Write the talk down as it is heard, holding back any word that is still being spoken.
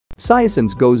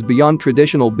Sisense goes beyond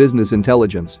traditional business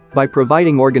intelligence by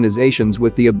providing organizations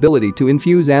with the ability to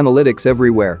infuse analytics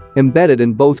everywhere, embedded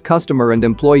in both customer and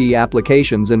employee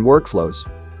applications and workflows.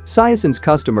 Sisense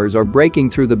customers are breaking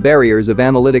through the barriers of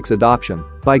analytics adoption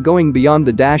by going beyond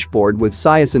the dashboard with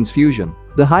Sisense Fusion,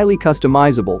 the highly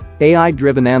customizable,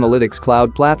 AI-driven analytics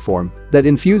cloud platform that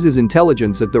infuses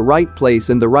intelligence at the right place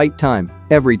and the right time,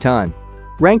 every time.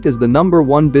 Ranked as the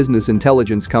 #1 business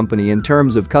intelligence company in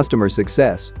terms of customer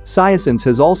success, Sisense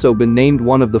has also been named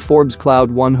one of the Forbes Cloud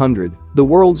 100, the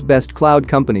world's best cloud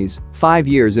companies, 5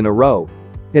 years in a row.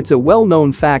 It's a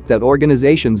well-known fact that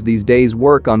organizations these days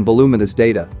work on voluminous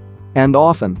data. And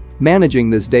often, managing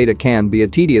this data can be a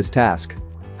tedious task.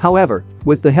 However,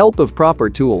 with the help of proper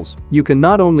tools, you can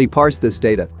not only parse this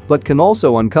data, but can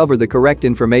also uncover the correct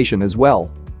information as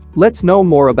well. Let's know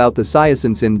more about the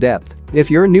Sisense in depth. If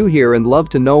you're new here and love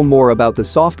to know more about the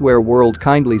software world,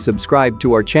 kindly subscribe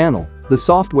to our channel, The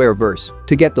Software Verse,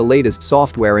 to get the latest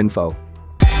software info.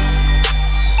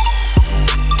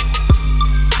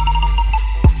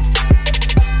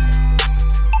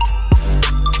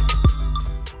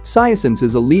 Sisense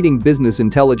is a leading business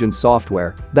intelligence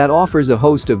software that offers a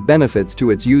host of benefits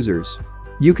to its users.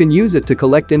 You can use it to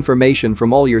collect information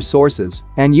from all your sources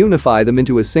and unify them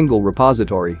into a single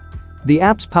repository. The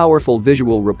app's powerful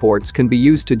visual reports can be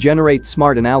used to generate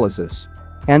smart analysis.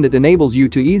 And it enables you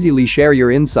to easily share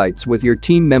your insights with your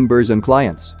team members and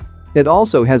clients. It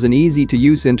also has an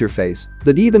easy-to-use interface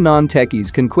that even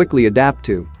non-techies can quickly adapt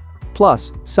to.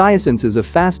 Plus, Sisense is a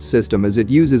fast system as it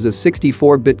uses a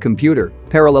 64-bit computer,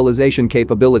 parallelization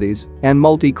capabilities, and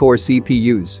multi-core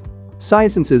CPUs.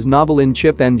 Sisense's novel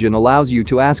in-chip engine allows you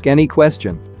to ask any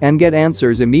question and get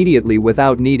answers immediately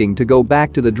without needing to go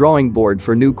back to the drawing board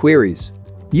for new queries.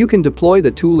 You can deploy the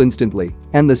tool instantly,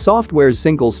 and the software's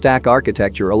single-stack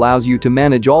architecture allows you to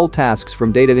manage all tasks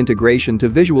from data integration to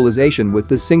visualization with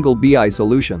this single BI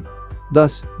solution.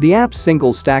 Thus, the app's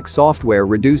single-stack software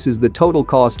reduces the total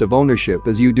cost of ownership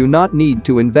as you do not need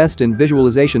to invest in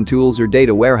visualization tools or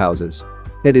data warehouses.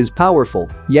 It is powerful,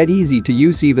 yet easy to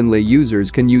use. Evenly users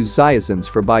can use Sisense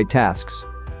for BI tasks.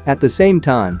 At the same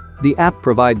time, the app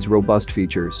provides robust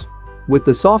features. With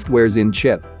the software's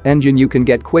in-chip engine, you can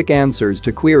get quick answers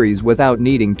to queries without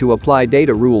needing to apply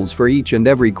data rules for each and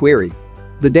every query.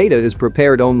 The data is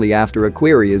prepared only after a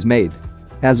query is made.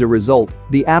 As a result,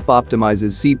 the app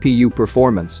optimizes CPU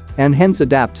performance and hence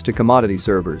adapts to commodity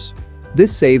servers.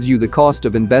 This saves you the cost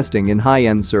of investing in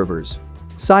high-end servers.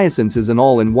 Sisense is an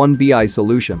all-in-one BI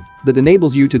solution that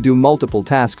enables you to do multiple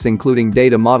tasks including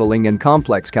data modeling and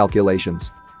complex calculations.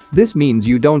 This means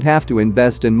you don't have to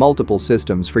invest in multiple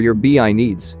systems for your BI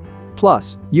needs.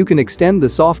 Plus, you can extend the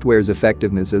software's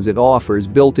effectiveness as it offers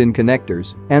built-in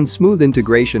connectors and smooth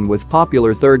integration with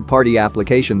popular third-party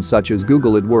applications such as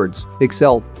Google AdWords,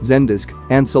 Excel, Zendesk,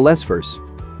 and Salesforce.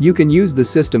 You can use the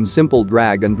system's simple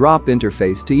drag-and-drop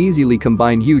interface to easily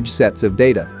combine huge sets of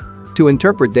data. To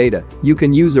interpret data, you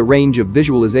can use a range of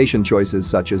visualization choices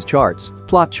such as charts,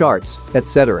 plot charts,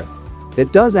 etc.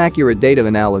 It does accurate data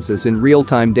analysis in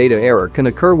real-time. Data error can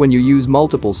occur when you use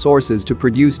multiple sources to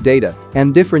produce data,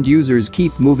 and different users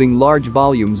keep moving large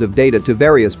volumes of data to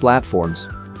various platforms.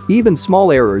 Even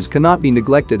small errors cannot be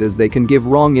neglected as they can give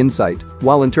wrong insight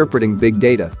while interpreting big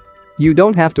data. You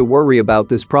don't have to worry about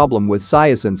this problem with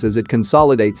Sisense as it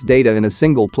consolidates data in a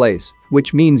single place,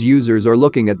 which means users are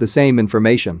looking at the same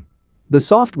information. The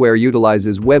software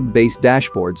utilizes web-based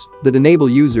dashboards that enable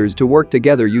users to work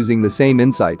together using the same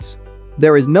insights.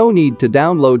 There is no need to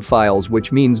download files,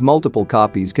 which means multiple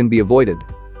copies can be avoided.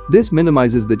 This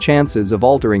minimizes the chances of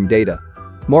altering data.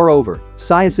 Moreover,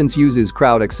 Sisense uses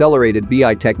crowd-accelerated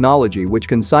BI technology which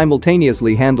can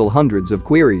simultaneously handle hundreds of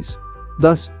queries.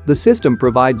 Thus, the system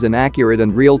provides an accurate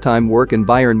and real-time work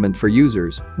environment for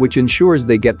users, which ensures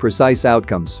they get precise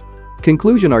outcomes.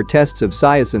 Conclusion: our tests of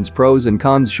Sisense pros and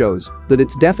cons shows that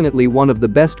it's definitely one of the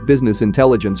best business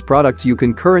intelligence products you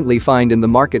can currently find in the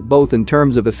market, both in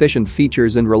terms of efficient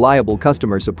features and reliable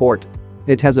customer support.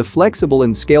 It has a flexible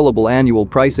and scalable annual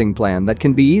pricing plan that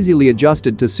can be easily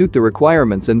adjusted to suit the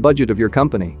requirements and budget of your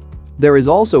company. There is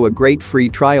also a great free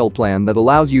trial plan that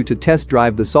allows you to test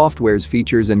drive the software's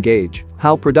features and gauge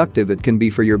how productive it can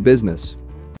be for your business.